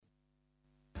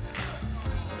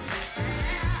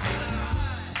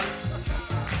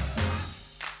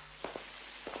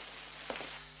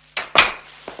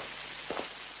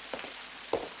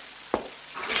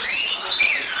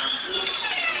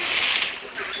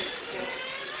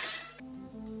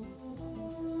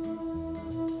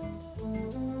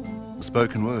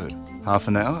Spoken Word, half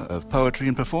an hour of poetry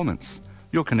and performance,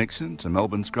 your connection to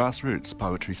Melbourne's grassroots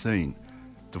poetry scene,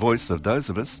 the voice of those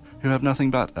of us who have nothing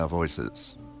but our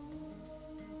voices.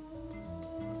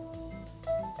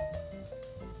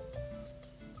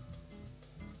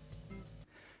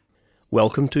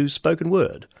 Welcome to Spoken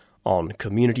Word on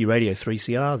Community Radio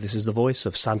 3CR. This is the voice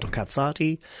of Santo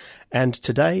Cazzati, and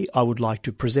today I would like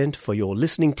to present for your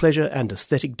listening pleasure and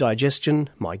aesthetic digestion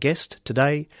my guest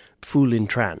today, Phu Linh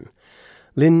Tran.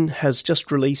 Lynn has just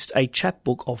released a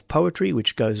chapbook of poetry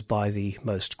which goes by the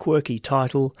most quirky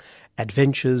title,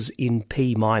 Adventures in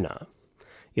P Minor.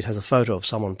 It has a photo of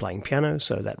someone playing piano,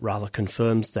 so that rather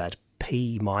confirms that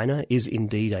P minor is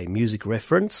indeed a music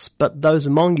reference, but those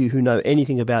among you who know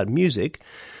anything about music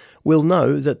will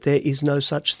know that there is no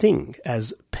such thing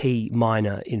as P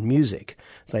minor in music.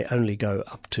 They only go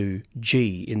up to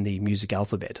G in the music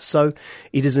alphabet. So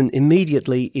it is an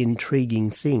immediately intriguing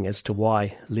thing as to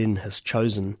why Lynn has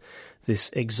chosen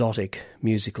this exotic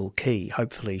musical key.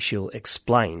 Hopefully she'll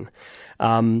explain.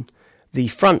 The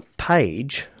front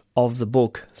page of the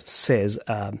book says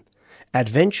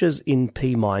Adventures in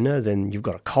P Minor, then you've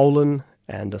got a colon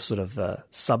and a sort of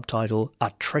subtitle,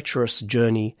 A Treacherous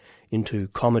Journey into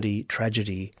Comedy,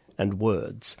 Tragedy and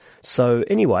Words. So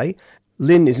anyway,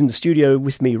 Lynn is in the studio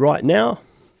with me right now.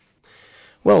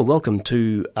 Well, welcome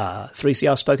to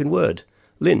 3CR Spoken Word.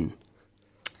 Lynn.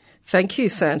 Thank you,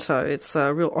 Santo. It's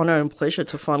a real honour and pleasure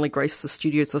to finally grace the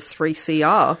studios of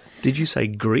 3CR. Did you say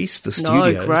Greece, the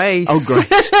studios? No, Grace. Oh,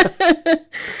 Grace.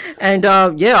 And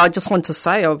I just want to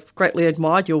say I've greatly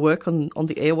admired your work on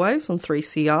the airwaves on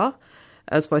 3CR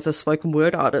as both a spoken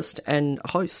word artist and a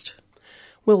host.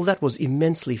 Well, that was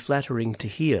immensely flattering to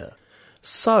hear.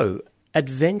 So,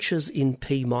 Adventures in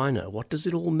P Minor, what does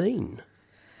it all mean?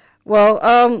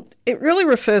 Well, it really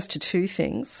refers to two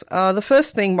things. The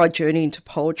first being my journey into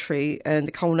poetry and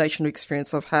the culmination of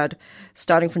experience I've had,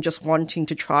 starting from just wanting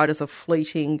to try it as a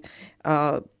fleeting,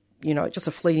 just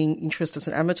a fleeting interest as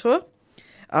an amateur,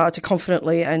 to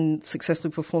confidently and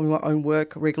successfully performing my own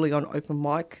work regularly on open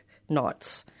mic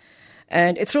nights.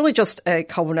 And it's really just a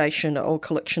culmination or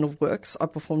collection of works I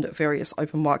performed at various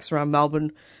open mics around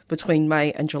Melbourne between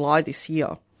May and July this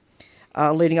year,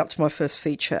 leading up to my first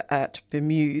feature at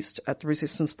Bemused at the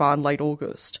Resistance Bar in late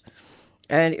August.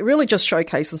 And it really just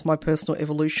showcases my personal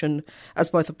evolution as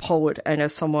both a poet and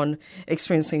as someone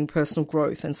experiencing personal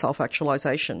growth and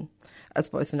self-actualization as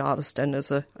both an artist and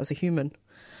as a human.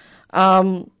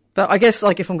 But I guess,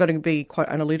 if I'm going to be quite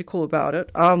analytical about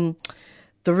it,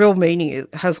 the real meaning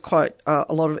has quite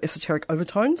a lot of esoteric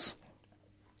overtones.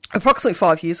 Approximately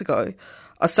 5 years ago,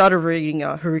 I started reading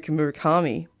Haruki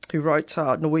Murakami, who wrote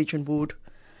Norwegian Wood,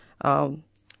 Wind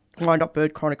Up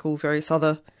Bird Chronicle, various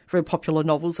other very popular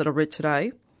novels that I read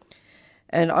today.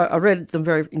 And I read them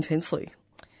very intensely.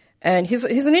 And he's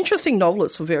an interesting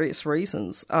novelist for various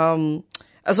reasons,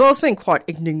 as well as being quite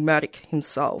enigmatic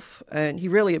himself. And he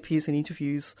rarely appears in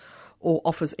interviews or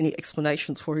offers any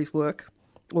explanations for his work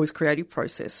or his creative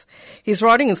process. His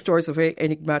writing and stories are very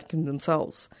enigmatic in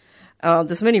themselves.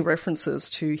 There's many references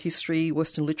to history,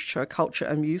 Western literature, culture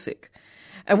and music.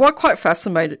 And what quite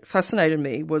fascinated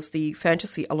me was the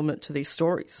fantasy element to these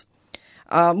stories.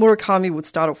 Murakami would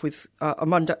start off with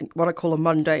what I call a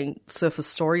mundane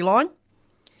surface storyline,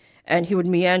 and he would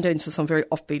meander into some very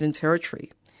offbeaten territory.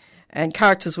 And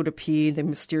characters would appear, then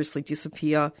mysteriously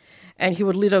disappear, and he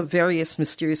would litter various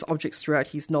mysterious objects throughout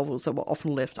his novels that were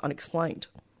often left unexplained.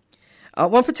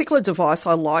 One particular device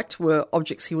I liked were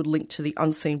objects he would link to the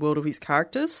unseen world of his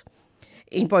characters.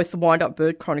 In both the Wind Up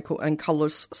Bird Chronicle and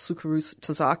Colorless Sukaru's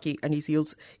Tazaki and his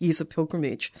Years of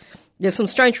Pilgrimage, there's some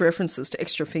strange references to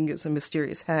extra fingers and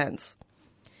mysterious hands.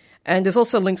 And there's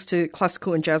also links to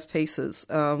classical and jazz pieces,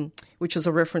 which is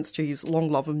a reference to his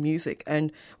long love of music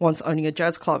and once owning a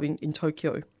jazz club in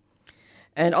Tokyo.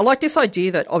 And I like this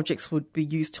idea that objects would be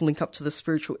used to link up to the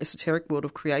spiritual esoteric world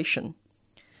of creation.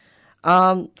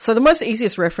 So the most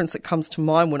easiest reference that comes to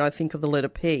mind when I think of the letter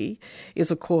P is,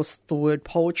 of course, the word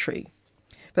poetry.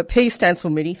 But P stands for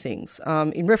many things.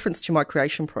 In reference to my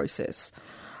creation process,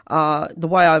 the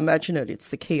way I imagine it, it's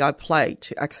the key I play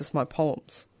to access my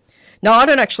poems. Now, I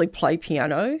don't actually play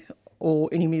piano or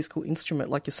any musical instrument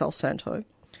like yourself, Santo,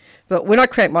 but when I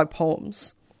create my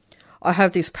poems, I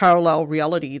have this parallel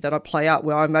reality that I play out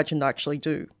where I imagine I actually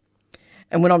do.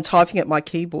 And when I'm typing at my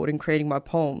keyboard and creating my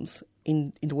poems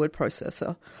in the word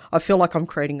processor, I feel like I'm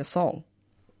creating a song.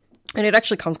 And it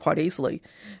actually comes quite easily,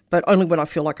 but only when I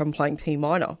feel like I'm playing P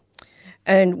minor.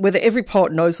 And whether every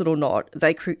poet knows it or not,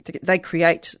 they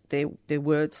create their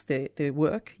words, their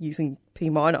work using P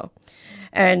minor.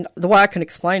 And the way I can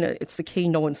explain it, it's the key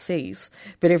no one sees,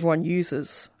 but everyone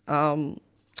uses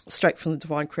straight from the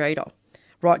divine creator,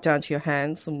 right down to your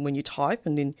hands and when you type,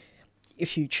 and then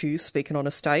if you choose, speaking on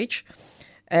a stage.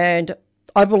 And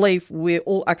I believe we're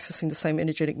all accessing the same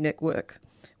energetic network,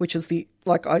 which is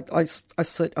I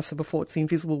said before, it's the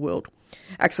invisible world,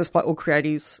 accessed by all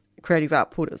creative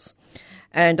outputters.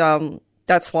 And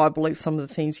that's why I believe some of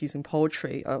the themes used in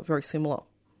poetry are very similar.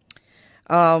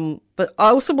 But I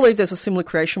also believe there's a similar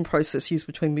creation process used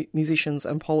between musicians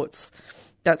and poets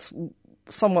that's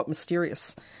somewhat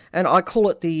mysterious. And I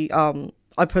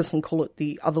personally call it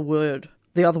the other world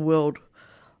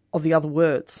of the other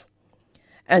words.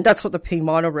 And that's what the P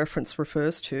minor reference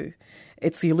refers to.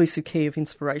 It's the elusive key of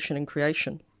inspiration and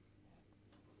creation.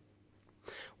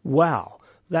 Wow,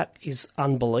 that is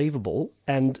unbelievable.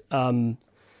 And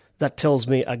that tells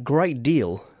me a great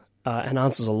deal and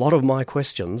answers a lot of my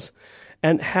questions.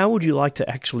 And how would you like to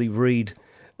actually read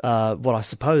what I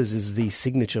suppose is the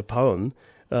signature poem,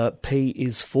 P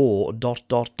is for ...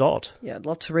 Yeah, I'd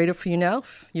love to read it for you now,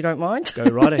 if you don't mind. Go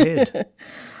right ahead.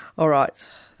 All right.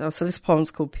 So this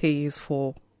poem's called P is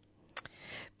for.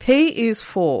 P is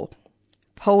for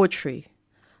poetry,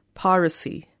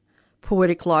 piracy,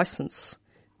 poetic license,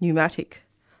 pneumatic,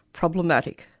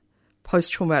 problematic,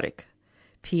 post-traumatic,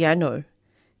 piano,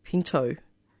 pinto,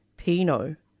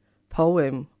 pino,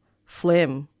 poem,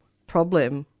 phlegm,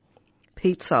 problem,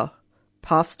 pizza,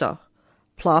 pasta,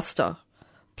 plaster,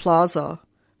 plaza,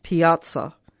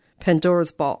 piazza,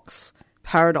 Pandora's box,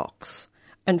 paradox,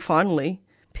 and finally,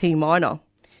 P minor,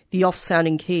 the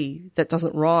off-sounding key that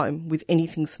doesn't rhyme with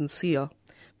anything sincere,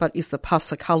 but is the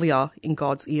Passacaglia in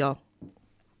God's ear.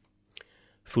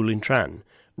 Fu Lin Tran,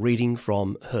 reading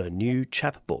from her new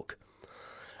chapbook.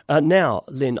 Now,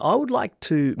 Lynn, I would like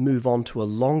to move on to a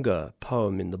longer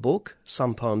poem in the book.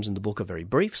 Some poems in the book are very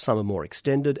brief, some are more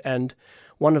extended, and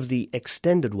one of the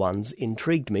extended ones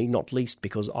intrigued me, not least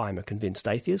because I'm a convinced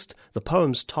atheist. The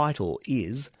poem's title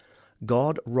is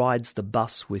God Rides the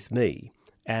Bus with Me,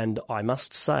 and I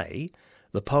must say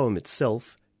the poem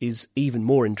itself is even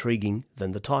more intriguing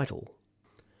than the title.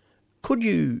 Could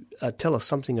you tell us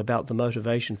something about the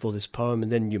motivation for this poem,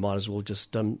 and then you might as well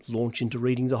just launch into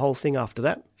reading the whole thing after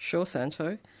that? Sure,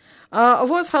 Santo.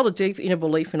 I've always held a deep inner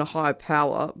belief in a higher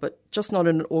power, but just not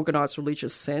in an organised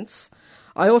religious sense.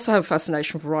 I also have a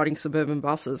fascination for riding suburban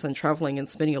buses and travelling and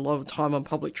spending a lot of time on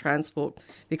public transport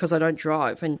because I don't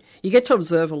drive. And you get to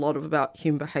observe a lot about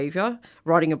human behaviour,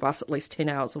 riding a bus at least 10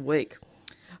 hours a week.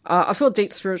 I feel a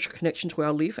deep spiritual connection to where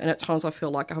I live, and at times I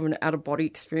feel like I have an out-of-body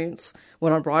experience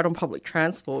when I ride on public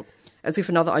transport, as if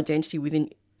another identity within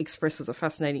expresses a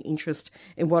fascinating interest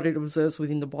in what it observes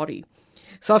within the body.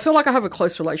 So I feel like I have a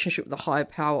close relationship with a higher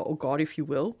power, or God, if you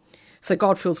will. So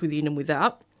God feels within and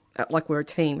without, like we're a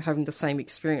team having the same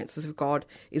experience, as if God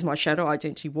is my shadow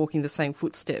identity walking the same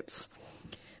footsteps.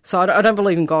 So I don't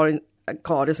believe in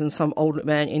God as in some old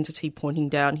man entity pointing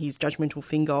down his judgmental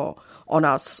finger on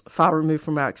us, far removed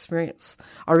from our experience.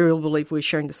 I really believe we're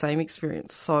sharing the same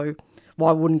experience. So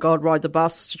why wouldn't God ride the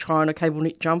bus to try on a cable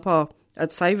knit jumper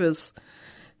at Savers?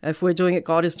 If we're doing it,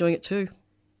 God is doing it too.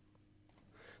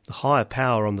 The higher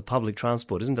power on the public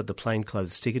transport, isn't that the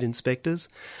plainclothes ticket inspectors?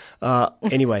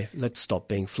 Anyway, let's stop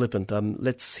being flippant.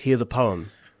 Let's hear the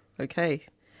poem. Okay.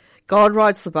 God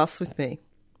rides the bus with me.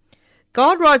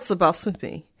 God rides the bus with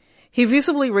me. He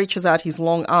visibly reaches out his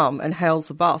long arm and hails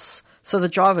the bus, so the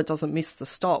driver doesn't miss the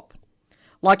stop,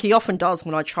 like he often does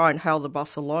when I try and hail the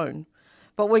bus alone.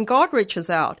 But when God reaches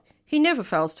out, he never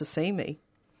fails to see me.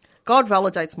 God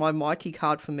validates my Myki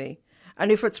card for me,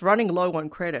 and if it's running low on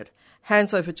credit,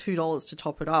 hands over $2 to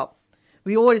top it up.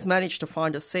 We always manage to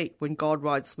find a seat when God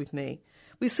rides with me.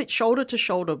 We sit shoulder to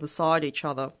shoulder beside each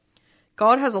other.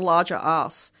 God has a larger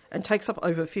ass and takes up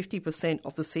over 50%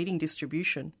 of the seating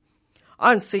distribution.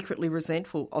 I am secretly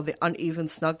resentful of the uneven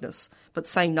snugness, but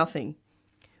say nothing.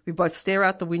 We both stare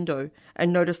out the window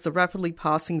and notice the rapidly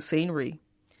passing scenery.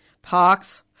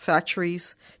 Parks,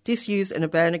 factories, disused and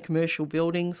abandoned commercial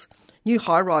buildings, new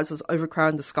high-rises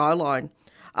overcrowding the skyline,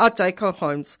 Art Deco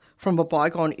homes from a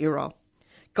bygone era.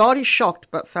 God is shocked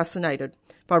but fascinated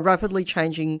by rapidly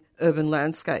changing urban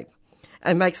landscape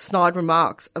and makes snide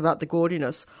remarks about the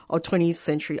gaudiness of 20th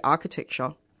century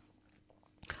architecture.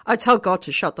 I tell God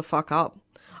to shut the fuck up.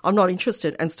 I'm not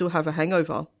interested and still have a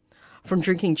hangover from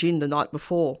drinking gin the night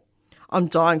before. I'm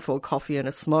dying for a coffee and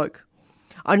a smoke.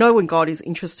 I know when God is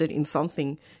interested in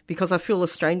something because I feel a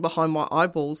strain behind my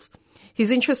eyeballs. His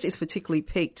interest is particularly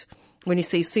piqued when he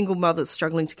sees single mothers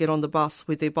struggling to get on the bus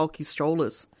with their bulky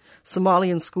strollers,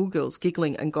 Somalian schoolgirls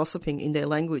giggling and gossiping in their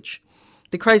language,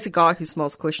 the crazy guy who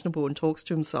smells questionable and talks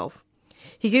to himself.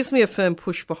 He gives me a firm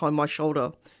push behind my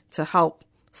shoulder to help,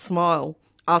 smile,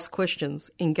 ask questions,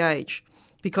 engage,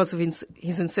 because of his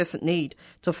incessant need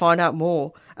to find out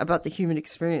more about the human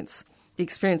experience, the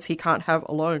experience he can't have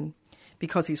alone,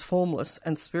 because he's formless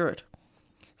and spirit.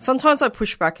 Sometimes I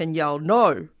push back and yell,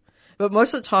 no, but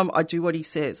most of the time I do what he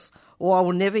says, or I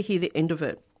will never hear the end of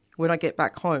it when I get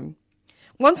back home.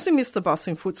 Once we missed the bus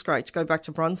in Footscray to go back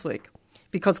to Brunswick,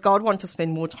 because God wanted to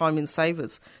spend more time in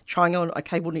Savers trying on a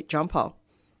cable knit jumper.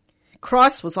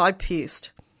 Christ, was I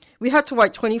pissed. We had to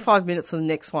wait 25 minutes for the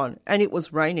next one, and it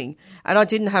was raining, and I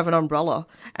didn't have an umbrella,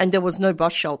 and there was no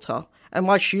bus shelter, and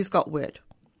my shoes got wet.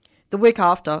 The week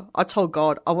after, I told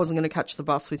God I wasn't going to catch the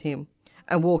bus with him,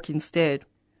 and walk instead.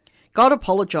 God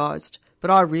apologised, but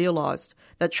I realised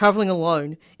that travelling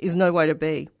alone is no way to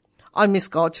be. I miss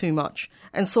God too much,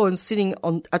 and saw him sitting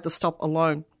at the stop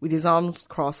alone, with his arms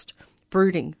crossed,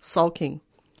 brooding, sulking.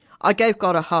 I gave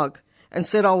God a hug, and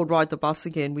said I would ride the bus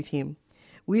again with him.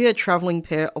 We are a travelling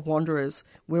pair of wanderers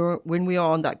when we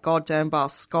are on that goddamn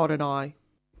bus, God and I.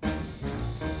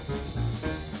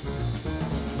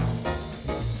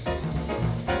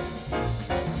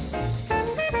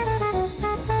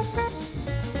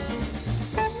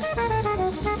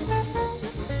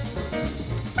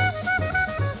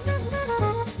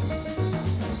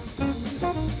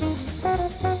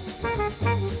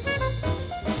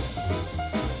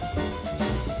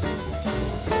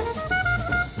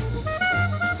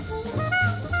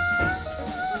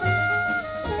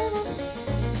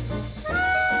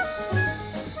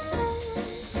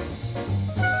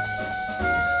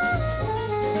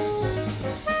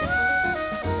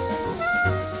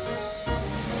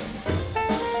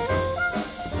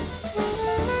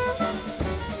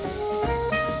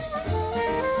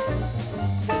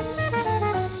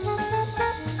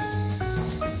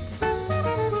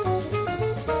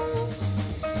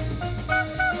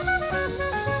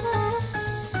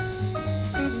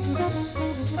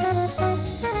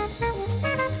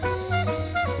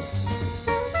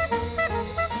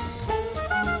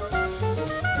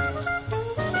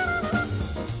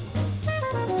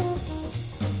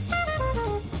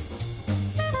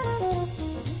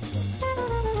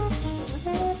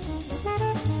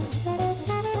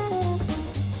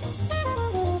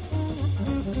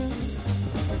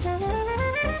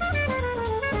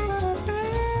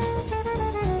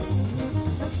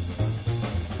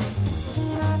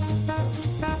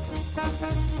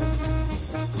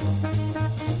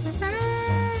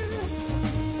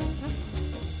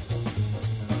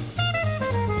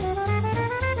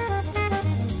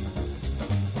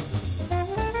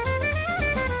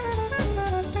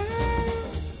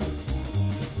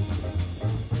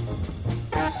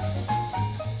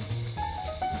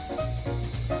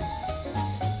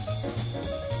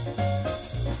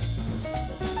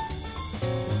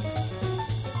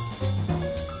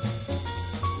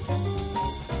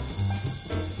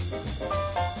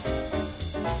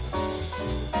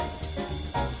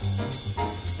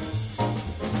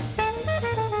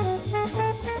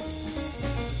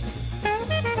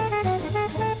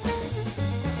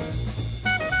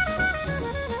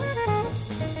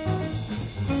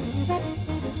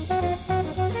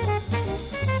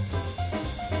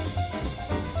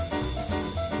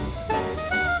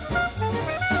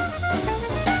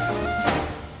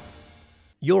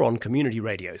 You're on Community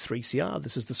Radio 3CR.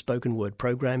 This is the Spoken Word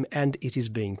program, and it is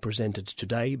being presented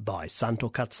today by Santo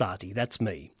Cazzati. That's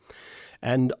me.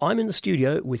 And I'm in the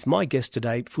studio with my guest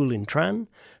today, Phu Lin Tran,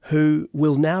 who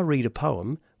will now read a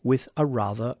poem with a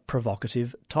rather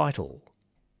provocative title.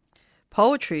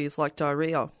 Poetry is like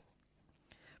diarrhea.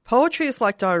 Poetry is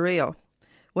like diarrhea.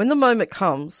 When the moment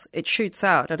comes, it shoots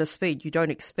out at a speed you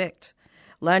don't expect,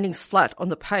 landing splat on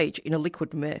the page in a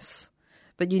liquid mess.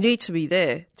 But you need to be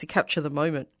there to capture the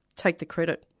moment, take the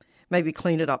credit, maybe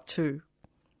clean it up too.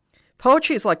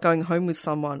 Poetry is like going home with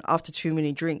someone after too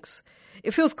many drinks.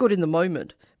 It feels good in the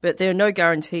moment, but there are no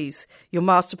guarantees your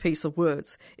masterpiece of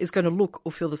words is going to look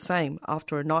or feel the same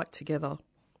after a night together.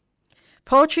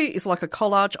 Poetry is like a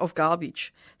collage of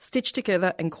garbage, stitched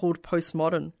together and called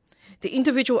postmodern. The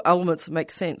individual elements make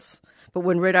sense, but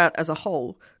when read out as a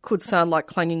whole, could sound like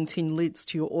clanging tin lids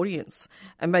to your audience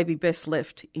and may be best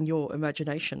left in your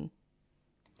imagination.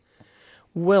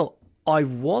 Well, I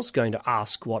was going to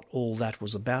ask what all that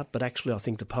was about, but actually I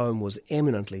think the poem was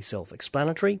eminently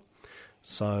self-explanatory,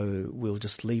 so we'll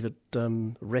just leave it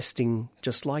resting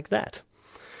just like that.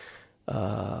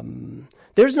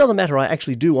 There is another matter I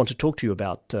actually do want to talk to you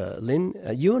about, Lynn.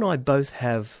 You and I both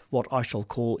have what I shall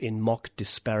call in mock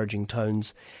disparaging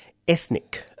tones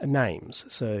ethnic names.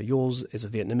 So yours is a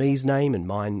Vietnamese name and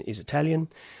mine is Italian,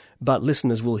 but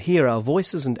listeners will hear our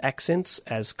voices and accents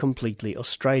as completely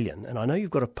Australian. And I know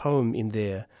you've got a poem in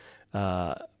there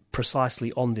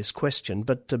precisely on this question,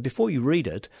 but before you read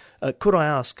it, could I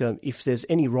ask if there's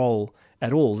any role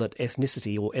at all that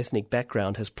ethnicity or ethnic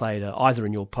background has played either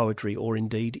in your poetry or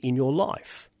indeed in your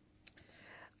life?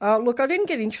 Look, I didn't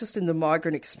get interested in the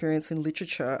migrant experience in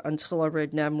literature until I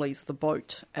read Nam Lee's The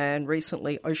Boat and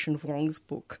recently Ocean Vuong's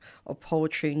book of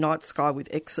poetry, Night Sky with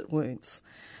Exit Wounds.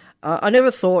 I never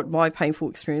thought my painful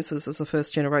experiences as a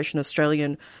first-generation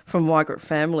Australian from a migrant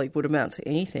family would amount to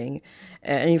anything.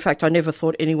 And in fact, I never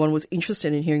thought anyone was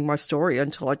interested in hearing my story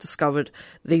until I discovered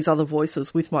these other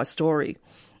voices with my story.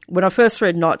 When I first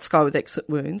read Night Sky with Exit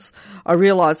Wounds, I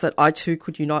realised that I too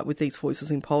could unite with these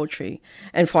voices in poetry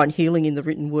and find healing in the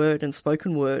written word and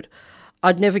spoken word.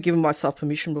 I'd never given myself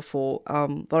permission before,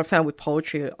 but I found with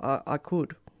poetry I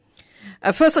could.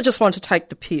 At first I just wanted to take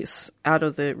the piss out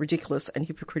of the ridiculous and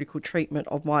hypocritical treatment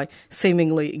of my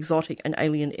seemingly exotic and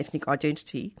alien ethnic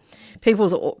identity. People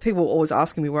were always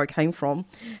asking me where I came from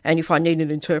and if I needed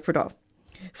an interpreter.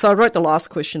 So I wrote the last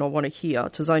question I want to hear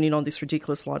to zone in on this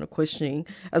ridiculous line of questioning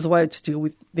as a way to deal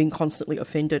with being constantly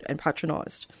offended and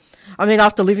patronised. I mean,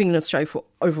 after living in Australia for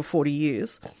over 40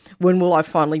 years, when will I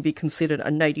finally be considered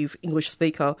a native English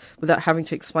speaker without having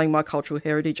to explain my cultural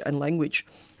heritage and language?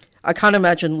 I can't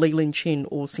imagine Lee Lin Chin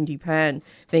or Cindy Pan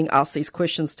being asked these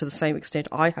questions to the same extent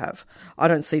I have. I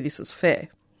don't see this as fair.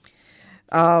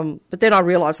 But then I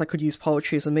realised I could use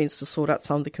poetry as a means to sort out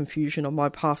some of the confusion of my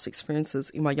past experiences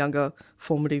in my younger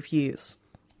formative years.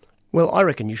 Well, I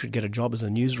reckon you should get a job as a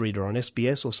newsreader on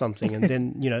SBS or something, and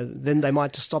then then they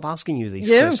might just stop asking you these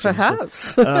questions. Yeah,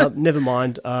 perhaps. But, never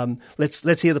mind.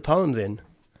 Let's hear the poem then.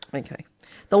 Okay.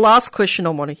 The last question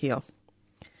I want to hear.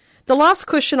 The last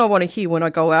question I want to hear when I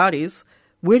go out is,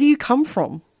 where do you come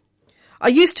from? I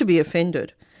used to be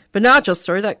offended, but now I just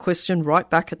throw that question right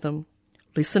back at them.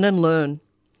 Listen and learn.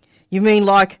 You mean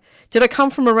like, did I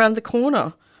come from around the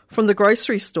corner? From the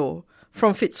grocery store?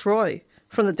 From Fitzroy?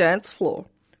 From the dance floor?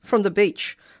 From the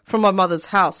beach? From my mother's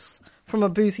house? From a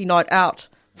boozy night out?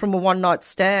 From a one-night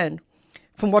stand?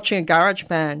 From watching a garage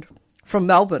band? From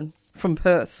Melbourne? From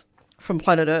Perth? From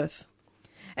planet Earth?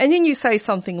 And then you say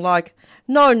something like,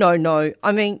 no,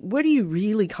 I mean, where do you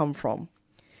really come from?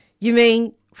 You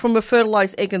mean from a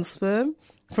fertilised egg and sperm?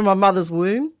 From my mother's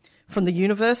womb? From the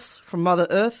universe, from Mother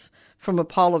Earth, from a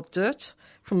pile of dirt,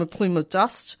 from a plume of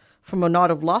dust, from a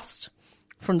night of lust,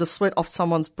 from the sweat off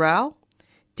someone's brow?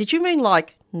 Did you mean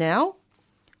like now?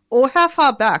 Or how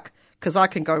far back? 'Cause I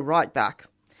can go right back.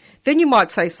 Then you might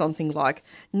say something like,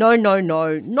 no,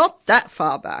 not that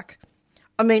far back.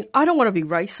 I mean, I don't want to be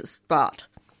racist, but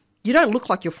you don't look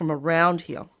like you're from around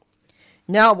here.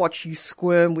 Now I watch you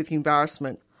squirm with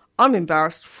embarrassment. I'm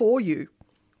embarrassed for you.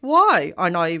 Why? I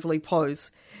naively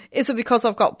pose. Is it because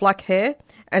I've got black hair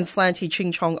and slanty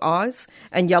ching-chong eyes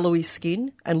and yellowy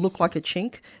skin and look like a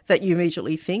chink that you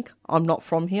immediately think I'm not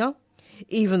from here?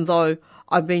 Even though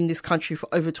I've been in this country for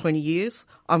over 20 years,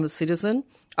 I'm a citizen,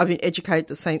 I've been educated at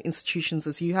the same institutions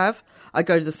as you have, I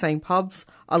go to the same pubs,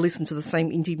 I listen to the same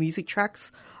indie music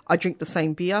tracks, I drink the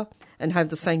same beer and have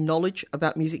the same knowledge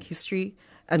about music history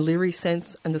and lyric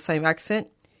sense and the same accent.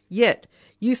 Yet,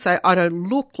 you say I don't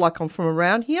look like I'm from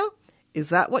around here? Is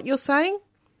that what you're saying?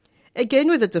 Again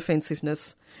with a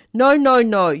defensiveness. No,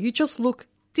 you just look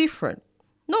different.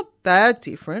 Not bad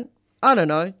different. I don't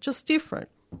know, just different.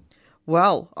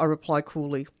 Well, I reply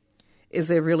coolly, is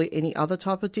there really any other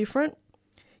type of different?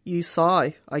 You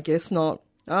sigh, I guess not.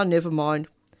 Never mind.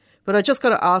 But I just got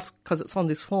to ask, because it's on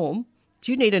this form,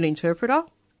 do you need an interpreter?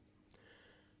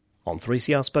 On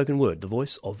 3CR Spoken Word, the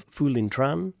voice of Fu Lin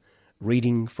Tran,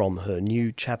 reading from her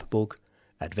new chapbook,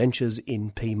 Adventures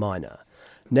in P Minor.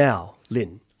 Now,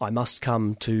 Lin, I must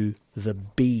come to the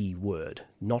B word,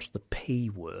 not the P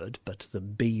word, but the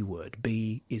B word.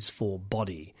 B is for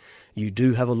body. You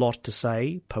do have a lot to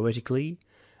say, poetically,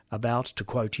 about, to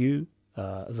quote you,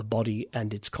 the body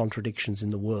and its contradictions in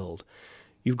the world.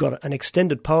 You've got an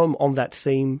extended poem on that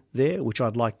theme there, which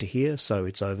I'd like to hear, so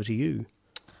it's over to you.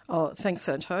 Oh, thanks,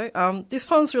 Santo. This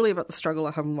poem's really about the struggle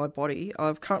I have in my body.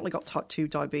 I've currently got type 2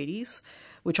 diabetes,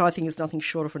 which I think is nothing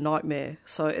short of a nightmare.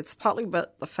 So it's partly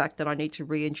about the fact that I need to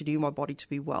re-engineer my body to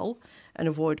be well and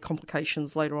avoid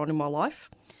complications later on in my life,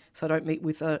 so I don't meet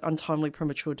with an untimely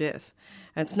premature death.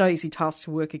 And it's no easy task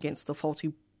to work against the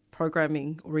faulty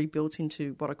programming rebuilt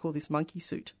into what I call this monkey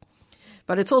suit.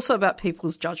 But it's also about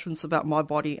people's judgments about my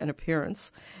body and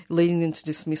appearance, leading them to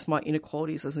dismiss my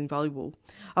inequalities as invaluable.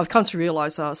 I've come to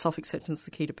realise self-acceptance is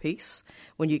the key to peace.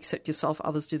 When you accept yourself,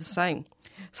 others do the same.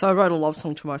 So I wrote a love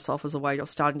song to myself as a way of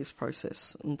starting this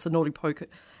process. And it's a naughty poke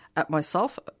at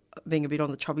myself, being a bit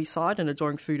on the chubby side and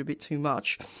adoring food a bit too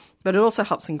much. But it also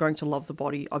helps in growing to love the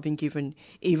body I've been given,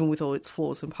 even with all its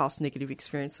flaws and past negative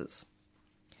experiences.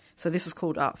 So this is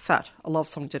called Fat, a love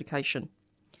song dedication.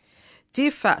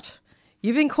 Dear Fat,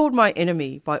 you've been called my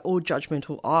enemy by all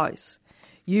judgmental eyes.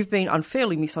 You've been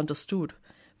unfairly misunderstood,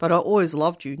 but I always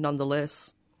loved you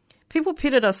nonetheless. People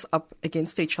pitted us up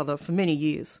against each other for many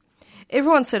years.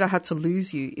 Everyone said I had to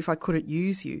lose you if I couldn't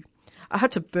use you. I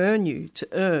had to burn you to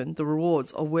earn the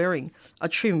rewards of wearing a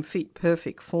trim, fit,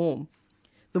 perfect form.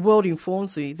 The world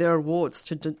informs me there are rewards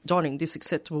to donning this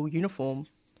acceptable uniform.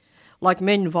 Like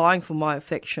men vying for my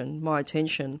affection, my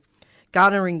attention,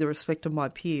 garnering the respect of my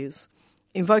peers,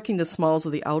 invoking the smiles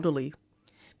of the elderly.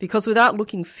 Because without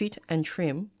looking fit and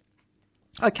trim,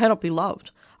 I cannot be loved.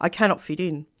 I cannot fit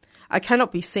in. I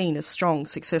cannot be seen as strong,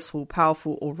 successful,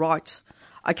 powerful, or right.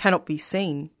 I cannot be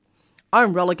seen. I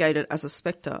am relegated as a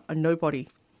spectre, a nobody,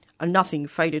 a nothing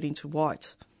faded into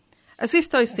white. As if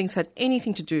those things had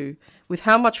anything to do with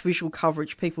how much visual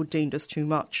coverage people deemed as too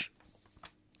much.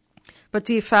 But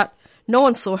dear Fat, no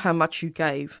one saw how much you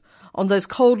gave. On those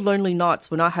cold, lonely nights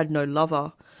when I had no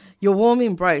lover, your warm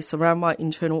embrace around my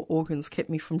internal organs kept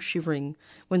me from shivering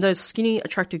when those skinny,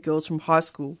 attractive girls from high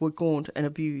school were gaunt and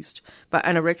abused by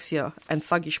anorexia and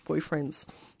thuggish boyfriends,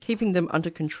 keeping them under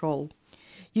control.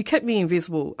 You kept me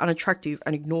invisible, unattractive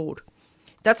and ignored.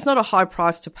 That's not a high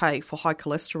price to pay for high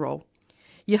cholesterol.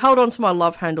 You held on to my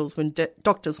love handles when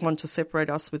doctors wanted to separate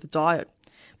us with a diet,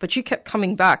 but you kept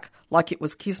coming back like it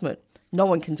was kismet. No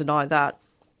one can deny that.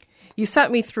 You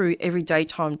sat me through every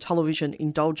daytime television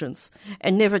indulgence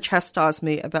and never chastised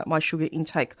me about my sugar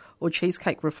intake or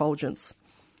cheesecake refulgence.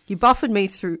 You buffered me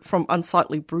through from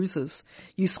unsightly bruises.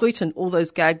 You sweetened all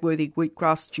those gag-worthy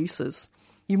wheatgrass juices.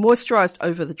 You moisturised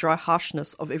over the dry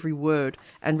harshness of every word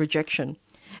and rejection,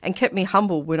 and kept me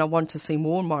humble when I wanted to see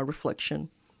more in my reflection.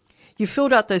 You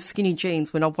filled out those skinny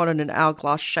jeans when I wanted an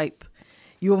hourglass shape.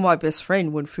 You were my best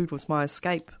friend when food was my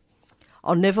escape.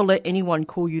 I'll never let anyone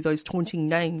call you those taunting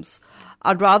names.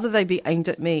 I'd rather they be aimed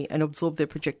at me and absorb their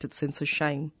projected sense of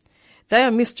shame. They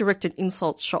are misdirected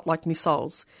insults shot like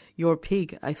missiles. You're a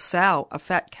pig, a sow, a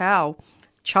fat cow,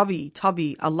 chubby,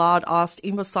 tubby, a lard-assed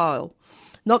imbecile.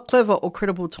 Not clever or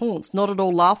credible taunts, not at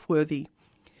all laugh-worthy.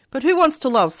 But who wants to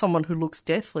love someone who looks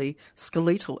deathly,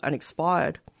 skeletal and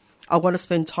expired? I want to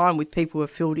spend time with people who are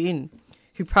filled in,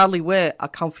 who proudly wear a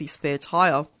comfy spare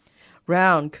tyre.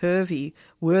 Round, curvy,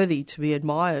 worthy to be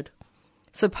admired.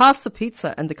 So pass the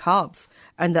pizza and the carbs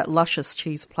and that luscious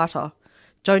cheese platter.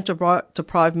 Don't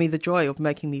deprive me the joy of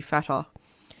making me fatter.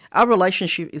 Our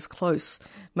relationship is close.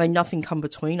 May nothing come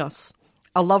between us.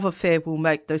 Our love affair will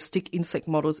make those stick insect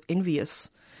models envious.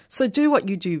 So do what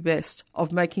you do best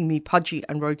of making me pudgy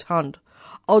and rotund.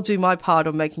 I'll do my part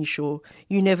of making sure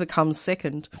you never come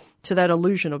second to that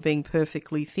illusion of being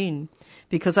perfectly thin,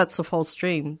 because that's a false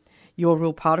dream. You're a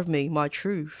real part of me, my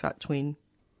true fat twin.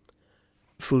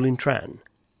 Phu Lin Tran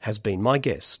has been my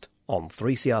guest on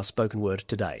 3CR Spoken Word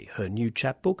today. Her new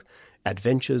chapbook,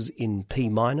 Adventures in P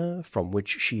Minor, from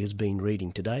which she has been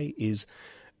reading today, is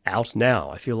out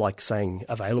now. I feel like saying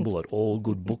available at all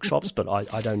good bookshops, but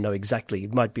I don't know exactly.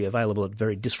 It might be available at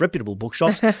very disreputable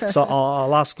bookshops. So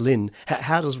I'll ask Lynn,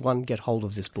 how does one get hold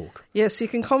of this book? Yes, you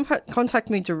can contact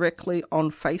me directly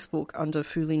on Facebook under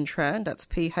Phu Lin Tran. That's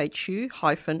PHU-LINH,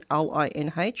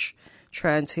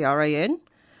 Tran, Tran.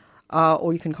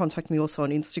 Or you can contact me also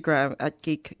on Instagram at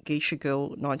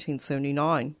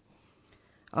GeishaGirl1979.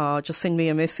 Just send me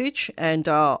a message and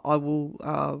I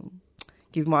will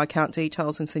give my account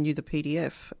details and send you the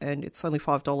PDF, and it's only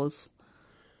 $5.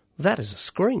 That is a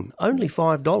scream. Only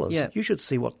 $5. Yeah. You should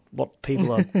see what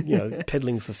people are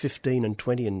peddling for $15 and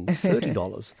 $20 and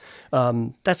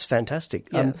 $30. That's fantastic.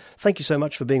 Yeah. Thank you so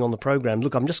much for being on the program.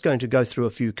 Look, I'm just going to go through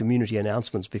a few community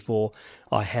announcements before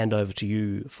I hand over to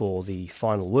you for the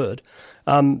final word.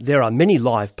 There are many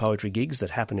live poetry gigs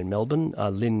that happen in Melbourne.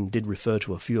 Lynn did refer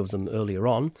to a few of them earlier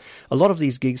on. A lot of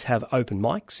these gigs have open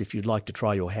mics if you'd like to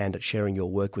try your hand at sharing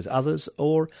your work with others,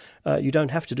 or you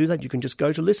don't have to do that. You can just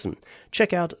go to listen.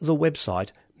 Check out the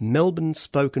website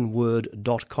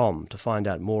melbournespokenword.com to find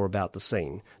out more about the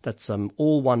scene. That's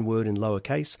all one word in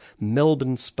lowercase,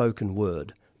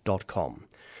 melbournespokenword.com.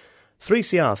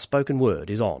 3CR Spoken Word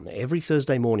is on every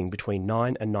Thursday morning between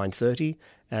 9 and 9:30,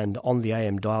 and on the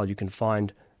AM dial you can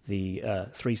find the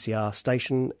 3CR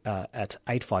station at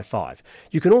 855.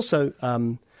 You can also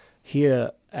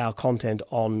hear our content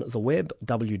on the web,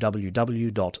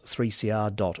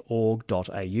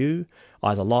 www.3cr.org.au,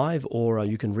 either live or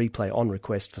you can replay on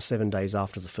request for 7 days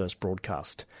after the first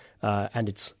broadcast. And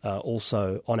it's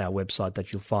also on our website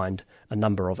that you'll find a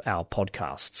number of our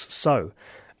podcasts. So,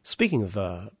 speaking of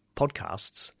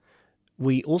podcasts,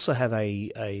 we also have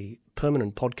a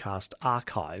permanent podcast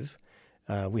archive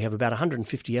We have about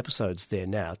 150 episodes there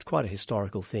now. It's quite a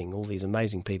historical thing, all these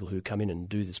amazing people who come in and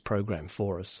do this program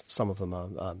for us. Some of them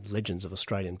are legends of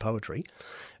Australian poetry.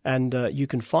 And you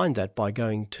can find that by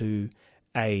going to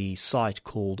a site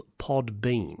called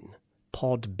Podbean,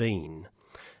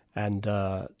 and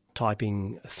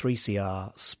typing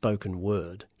 3CR spoken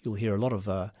word. You'll hear a lot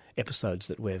of episodes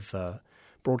that we've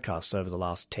broadcast over the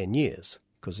last 10 years,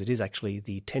 because it is actually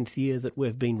the 10th year that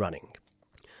we've been running.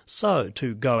 So,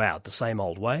 to go out the same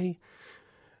old way,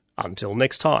 until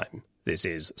next time, this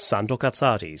is Santo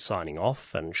Cazzati signing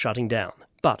off and shutting down.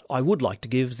 But I would like to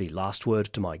give the last word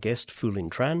to my guest, Phu Lin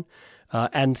Tran,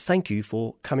 and thank you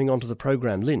for coming onto the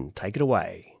program. Lin, take it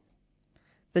away.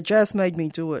 The jazz made me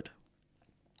do it.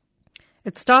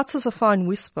 It starts as a fine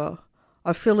whisper.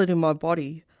 I feel it in my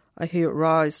body. I hear it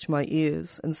rise to my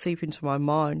ears and seep into my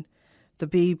mind. The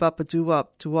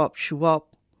bee-bop-a-doo-up, doo-up,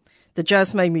 shoo-up. The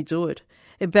jazz made me do it.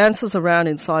 It bounces around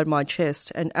inside my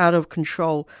chest, an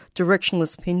out-of-control,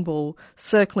 directionless pinball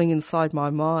circling inside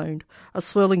my mind, a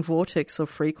swirling vortex of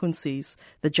frequencies.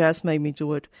 The jazz made me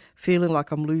do it, feeling like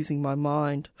I'm losing my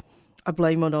mind. I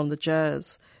blame it on the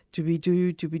jazz.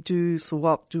 Dooby-doo,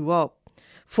 so-up, doo-up.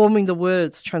 Forming the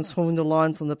words, transforming the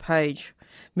lines on the page,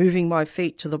 moving my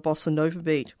feet to the bossa nova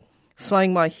beat,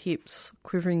 swaying my hips,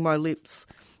 quivering my lips.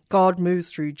 God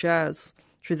moves through jazz,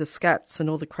 through the scats and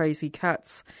all the crazy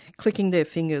cats, clicking their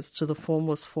fingers to the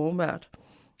formless format.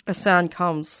 A sound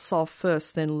comes, soft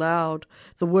first, then loud.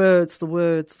 The words,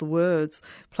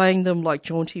 playing them like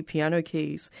jaunty piano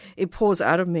keys. It pours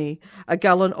out of me, a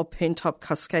gallon of pent-up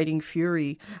cascading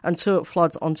fury, until it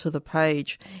floods onto the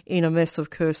page, in a mess of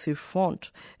cursive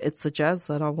font. It's the jazz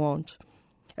that I want.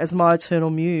 As my eternal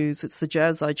muse, it's the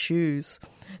jazz I choose.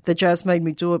 The jazz made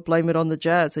me do it, blame it on the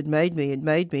jazz. It made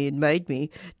me.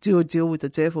 Do a deal with the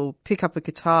devil, pick up a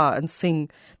guitar and sing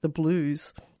the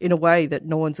blues in a way that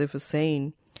no one's ever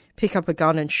seen. Pick up a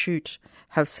gun and shoot,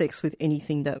 have sex with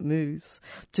anything that moves.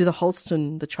 Do the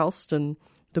Holston, the Charleston,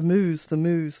 the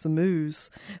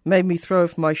moves. Made me throw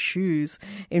off my shoes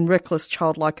in reckless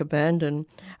childlike abandon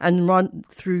and run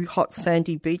through hot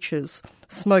sandy beaches,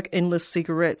 smoke endless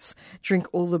cigarettes, drink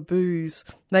all the booze,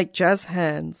 make jazz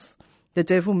hands. The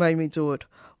devil made me do it.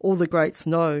 All the greats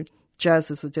know jazz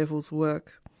is the devil's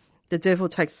work. The devil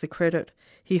takes the credit.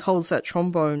 He holds that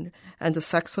trombone and the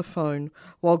saxophone,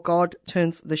 while God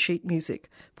turns the sheet music,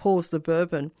 pours the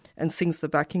bourbon, and sings the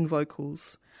backing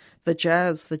vocals. The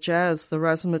jazz, the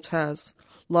razzmatazz,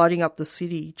 lighting up the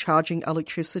city, charging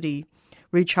electricity,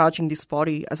 recharging this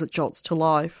body as it jolts to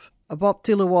life. A bop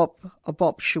dilla-wop, a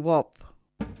bop shoo-wop.